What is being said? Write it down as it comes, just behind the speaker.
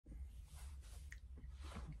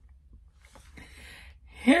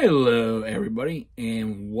Hello everybody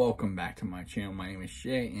and welcome back to my channel. My name is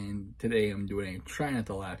Shay and today I'm doing a try not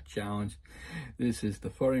to laugh challenge. This is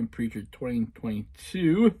the Farting Preacher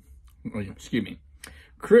 2022, excuse me,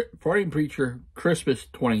 Farting Preacher Christmas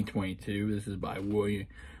 2022. This is by William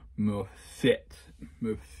Moffitt.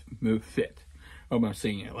 Moffitt. I hope I'm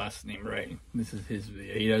saying that last name right. This is his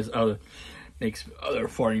video. He makes other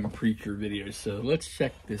Farting Preacher videos. So let's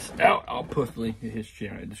check this out. I'll post a link to his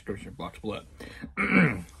channel in the description box below.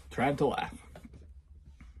 Try not to laugh.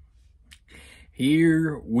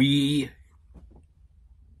 Here we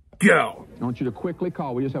go. I want you to quickly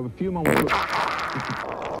call. We just have a few moments.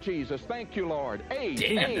 Jesus, thank you, Lord. AIDS,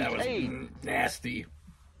 Damn, that was nasty.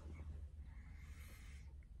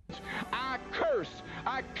 I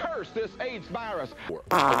curse this AIDS virus.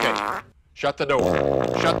 Okay, shut the door.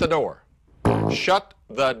 Shut the door. Shut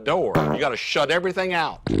the door. You got to shut everything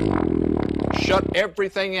out. Shut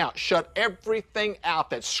everything out. Shut everything out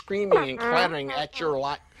that's screaming and clamoring at your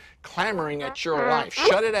life.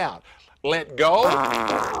 Shut it out. Let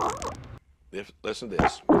go. Listen to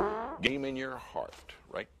this. Game in your heart,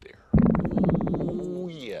 right there. Oh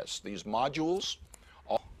yes, these modules.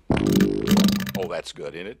 Oh, that's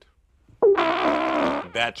good, isn't it?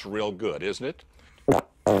 That's real good, isn't it?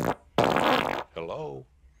 Hello.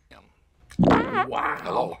 Wow.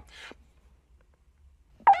 Hello.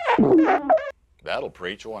 That'll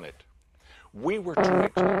preach, won't it? We were trying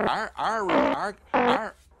to,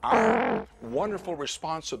 our wonderful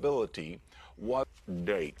responsibility was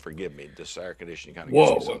date. Forgive me, this air conditioning kind of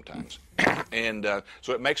gets me sometimes, and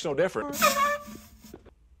so it makes no difference.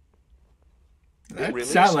 That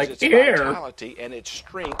sounds like its air. Vitality and its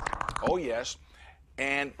strength. Oh yes.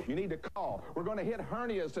 And you need to call. We're going to hit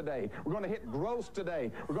hernias today. We're going to hit growths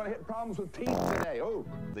today. We're going to hit problems with teeth today. Oh.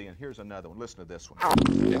 Then here's another one. Listen to this one.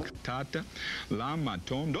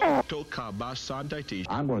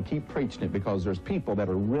 I'm going to keep preaching it because there's people that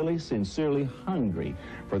are really sincerely hungry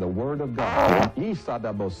for the Word of God.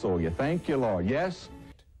 Thank you, Lord. Yes?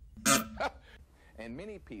 And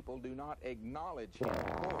many people do not acknowledge him.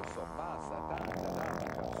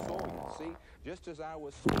 See, just as I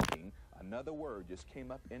was speaking, another word just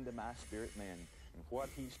came up into my spirit, man. And what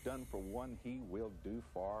he's done for one, he will do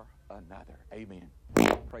for another. Amen.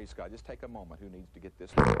 Praise God. Just take a moment. Who needs to get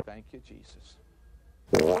this? Thank you, Jesus.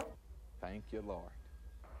 Thank you, Lord.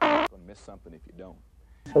 You're going to miss something if you don't.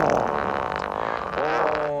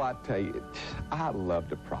 Oh, I tell you, I love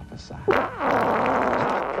to prophesy.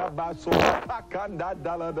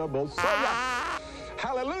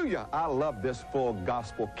 Hallelujah. I love this full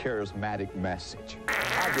gospel charismatic message.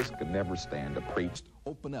 I just could never stand to preach.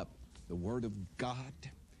 Open up the Word of God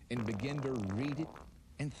and begin to read it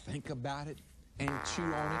and think about it and chew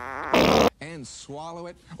on it and swallow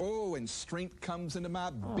it. Oh, and strength comes into my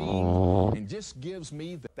being and just gives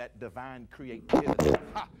me that divine creativity.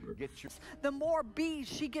 Get your... The more bees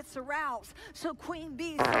she gets aroused, so Queen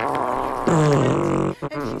Bee starts going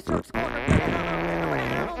and she starts going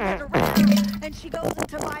around, and she goes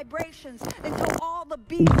into vibrations until all the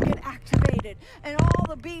bees get activated and all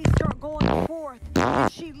the bees start going forth,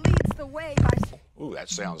 and she leads the way by... Ooh, that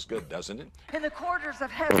sounds good, doesn't it? In the quarters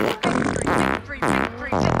of heaven, victory, victory, victory,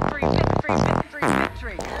 victory, victory, victory,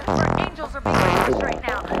 victory. For angels are being dispatched right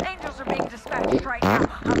now. Angels are being dispatched right now.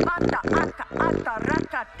 Amanda, aka, ata,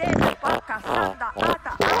 raka, tele, paka, sanda,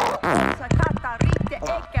 ata, ata, osa, kata, rite,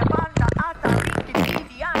 eke, banda, ata, rike,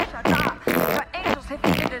 didi, asha, da. For angels have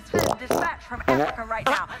been dispatched from Africa right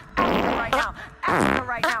now. Africa right now. Africa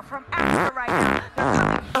right now. From Africa right now. They're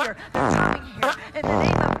coming here. They're coming here. In the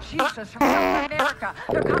name of Jesus. From South America.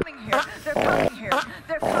 They're coming here. They're coming here.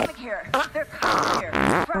 They're coming here. They're coming here.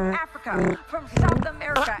 From Africa. From South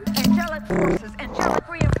America. Angelic forces. Angelic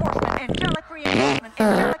reinforcement. Angelic reinforcement.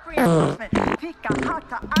 Angelic reinforcement. Pika,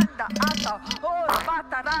 hata, anda, ata. Oh,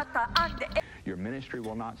 bata, rata, ande. Your ministry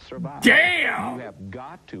will not survive. Damn! You have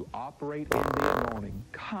got to operate in the anointing.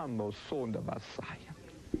 Kamo sonda Messiah.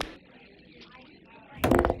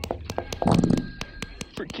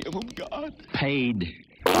 Forgive them, God. Paid.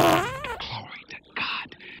 Glory to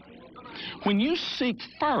God. When you seek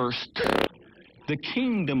first the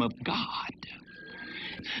kingdom of God,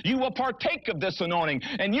 you will partake of this anointing,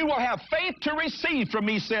 and you will have faith to receive from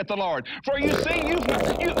me, saith the Lord. For you see,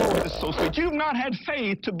 this is so sweet. You've not had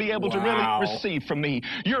faith to be able to really receive from me.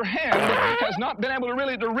 Your hand has not been able to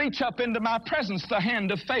really reach up into my presence, the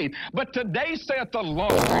hand of faith. But today, saith the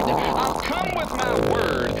Lord, I've come with my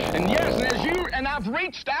word, and yes, and I've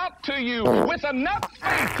reached out to you with enough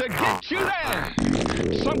faith to get you there.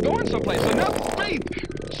 Going someplace, enough faith,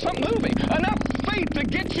 moving, enough faith to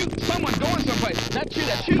get you, someone going someplace. That's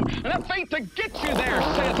you. Enough faith to get you there,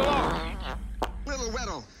 saith the Lord. Little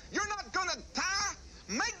whittle. You're not gonna die.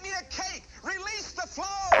 Make me a cake. Release the flow.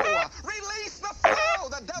 Release the flow.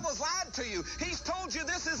 The devil's lied to you. He's told you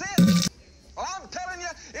this is it. Well, I'm telling you,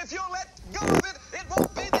 if you'll let go of it, it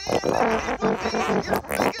won't be the end. It will be your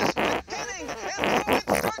biggest beginning. And though it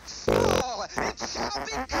starts small, it shall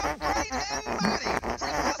become great and mighty.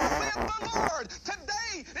 For thus saith the Lord,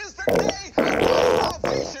 today is the day of thy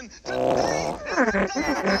salvation. Today is the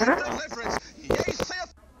day of thy deliverance. Yea,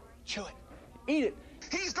 saith, chew it, eat it.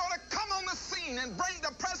 He's going to come on the scene and bring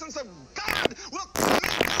the presence of God will come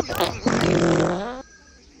into your life.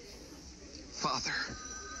 Father,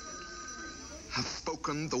 I've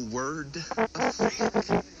spoken the word of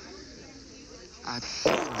faith. I've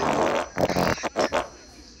showed them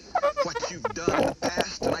what you've done in the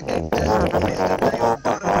past, and I give testimonies today, oh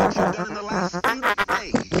God, of what you've done in the last few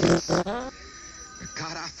days. But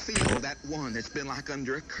God, I feel that one that's been like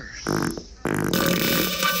under a curse.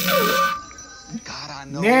 God, I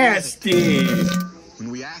know Nasty. when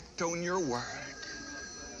we act on your word,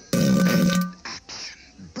 action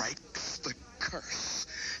breaks the curse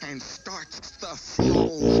and starts the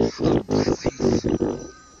flow of blessings.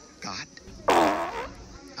 God,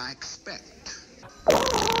 I expect.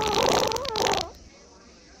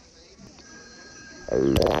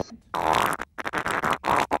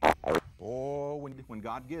 Boy, when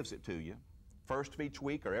God gives it to you, first of each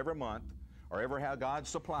week or every month, or ever how God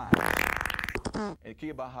supplies.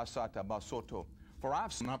 For I'm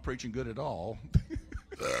not preaching good at all.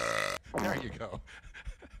 There you go.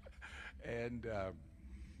 And I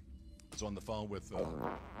was on the phone with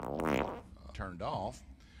turned off.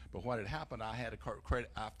 But what had happened, I had a credit.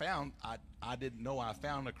 I didn't know I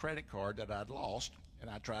found a credit card that I'd lost, and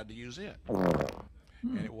I tried to use it.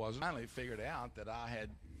 And it wasn't. I finally figured out that I had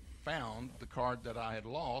found the card that I had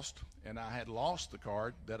lost, and I had lost the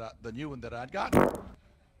card the new one that I'd gotten.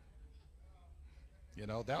 You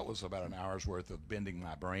know, that was about an hour's worth of bending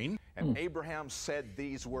my brain. And Abraham said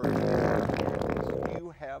these words.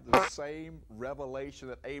 You have the same revelation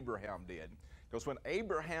that Abraham did. Because when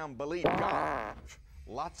Abraham believed God,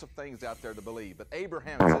 lots of things out there to believe, but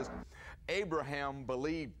Abraham says, Abraham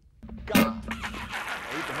believed God.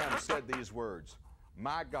 Abraham said these words,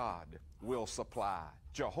 my God will supply.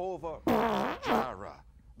 Jehovah Jireh,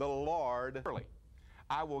 the Lord. Surely,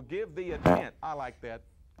 I will give thee a tent. I like that.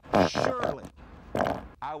 Surely,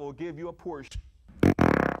 I will give you a portion.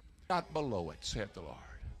 Not below it, saith the Lord.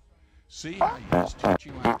 See how you just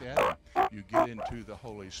teaching like that? You get into the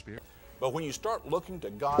Holy Spirit. But when you start looking to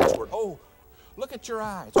God's word, oh, look at your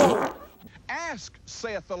eyes. Ask,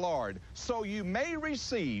 saith the Lord, so you may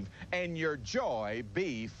receive, and your joy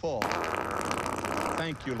be full.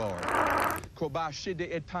 Thank you, Lord.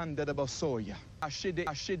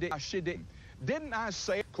 Didn't I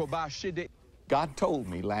say God told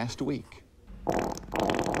me last week.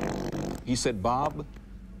 He said, Bob,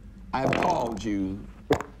 I have called you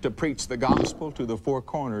to preach the gospel to the four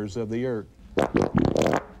corners of the earth.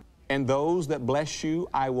 And those that bless you,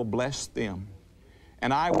 I will bless them.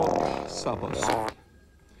 And I will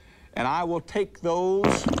and I will take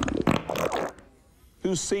those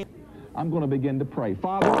who see. I'm going to begin to pray.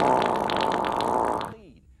 Father,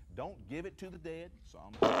 don't give it to the dead.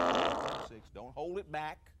 Psalm 6. Don't hold it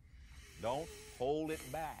back. Don't hold it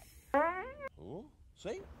back. Ooh,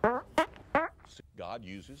 see? God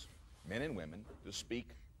uses men and women to speak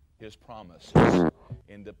his promises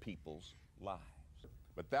into people's lives.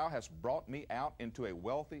 But thou hast brought me out into a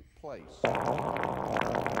wealthy place.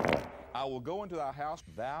 I will go into thy house.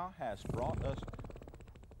 Thou hast brought us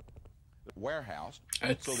the warehouse.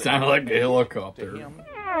 It so sounded like a helicopter. To him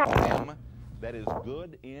that is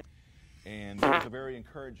good in. And it was a very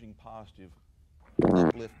encouraging, positive,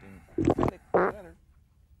 uplifting, prophetic letter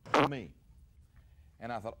to me.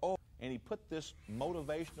 And I thought, oh, and he put this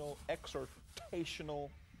motivational, exhortational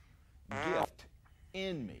gift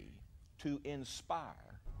in me to inspire.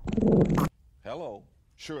 Hello,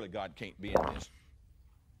 surely God can't be in this.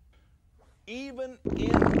 Even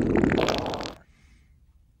in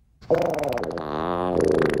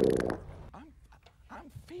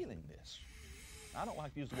I'm feeling this. I don't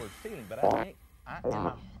like to use the word feeling, but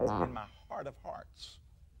in my heart of hearts.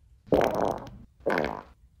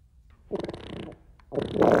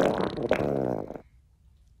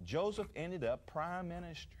 Joseph ended up prime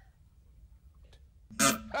minister.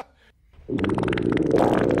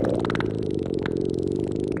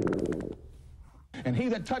 and he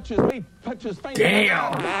that touches me touches faith.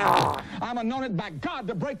 Damn! I'm anointed by God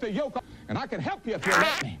to break the yoke, and I can help you if you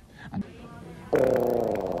let me.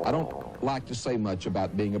 I don't like to say much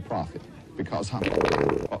about being a prophet because I'm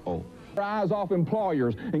your eyes off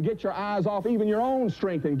employers and get your eyes off even your own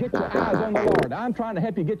strength and get your eyes on the Lord. I'm trying to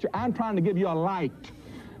help you I'm trying to give you a light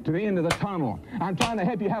to the end of the tunnel. I'm trying to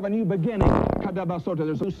help you have a new beginning.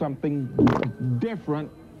 There's something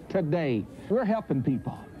different today. We're helping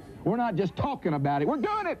people. We're not just talking about it. We're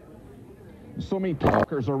doing it. So many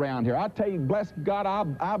talkers around here. I tell you, bless God,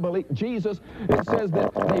 I believe Jesus. It says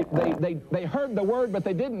that they heard the word, but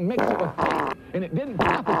they didn't mix it with faith, and it didn't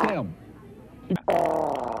profit them.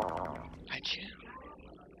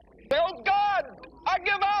 Oh God, I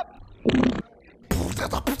give up.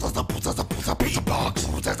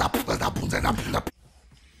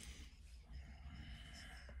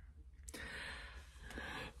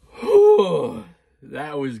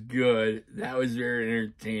 That was good. That was very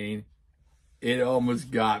entertaining. It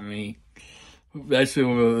almost got me. Especially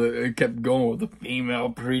when it kept going with the female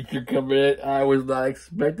preacher coming in. I was not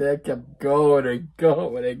expecting that. It kept going and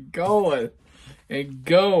going and going and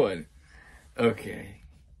going. Okay.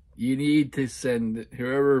 You need to send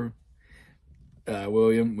whoever,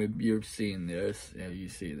 William, if you're seeing this, if you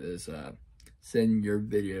see this, send your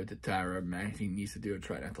video to Tyra. Man, he needs to do a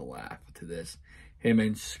Try Not to Laugh to this. Him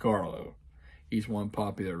and Scarlo. He's one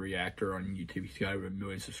popular reactor on YouTube. He's got over 1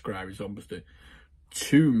 million subscribers, almost at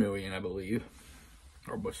 2 million, I believe.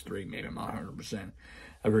 Or almost 3, maybe. I'm not 100%.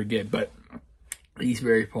 I forget, but he's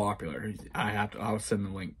very popular. I'll send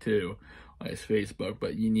the link too on his Facebook,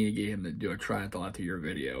 but you need to get him to do a Try Not to Laugh to your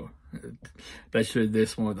video. Especially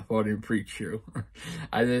this one with the funny preacher.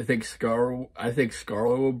 I think Scarlo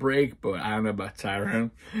will break, but I don't know about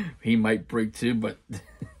Tyrone. He might break too, but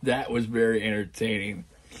that was very entertaining.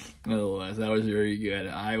 Nonetheless, that was very good.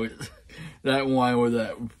 That one with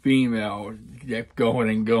that female kept going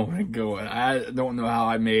and going and going. I don't know how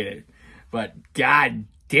I made it, but god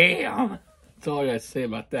damn. That's all I gotta say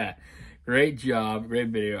about that. Great job, great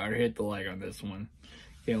video. I hit the like on this one.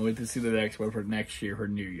 Can't wait to see the next one for next year for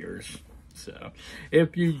New Year's. So,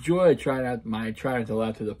 if you enjoyed trying out to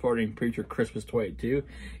laugh to the Farting Preacher Christmas 22,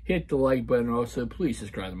 hit the like button. Also, please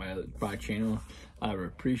subscribe to my channel. I would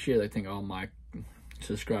appreciate it. I thank all my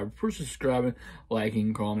subscribers for subscribing,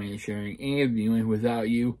 liking, commenting, sharing, and viewing. Without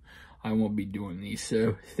you, I won't be doing these.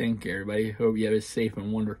 So, thank you, everybody. Hope you have a safe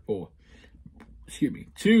and wonderful,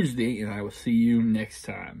 Tuesday, and I will see you next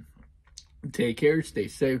time. Take care, stay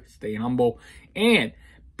safe, stay humble, and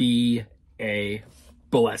be a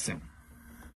blessing.